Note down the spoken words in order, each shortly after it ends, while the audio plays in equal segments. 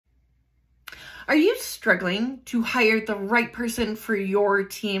Are you struggling to hire the right person for your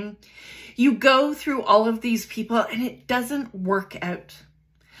team? You go through all of these people and it doesn't work out.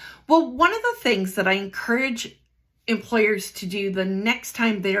 Well, one of the things that I encourage employers to do the next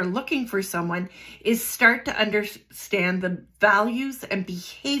time they are looking for someone is start to understand the values and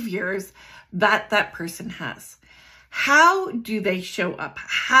behaviors that that person has. How do they show up?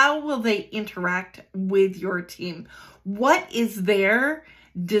 How will they interact with your team? What is their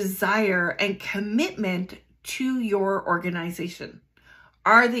desire and commitment to your organization?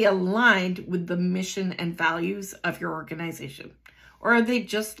 Are they aligned with the mission and values of your organization? Or are they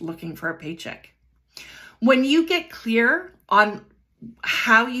just looking for a paycheck? When you get clear on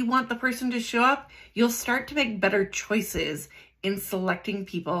how you want the person to show up, you'll start to make better choices in selecting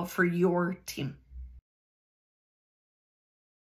people for your team.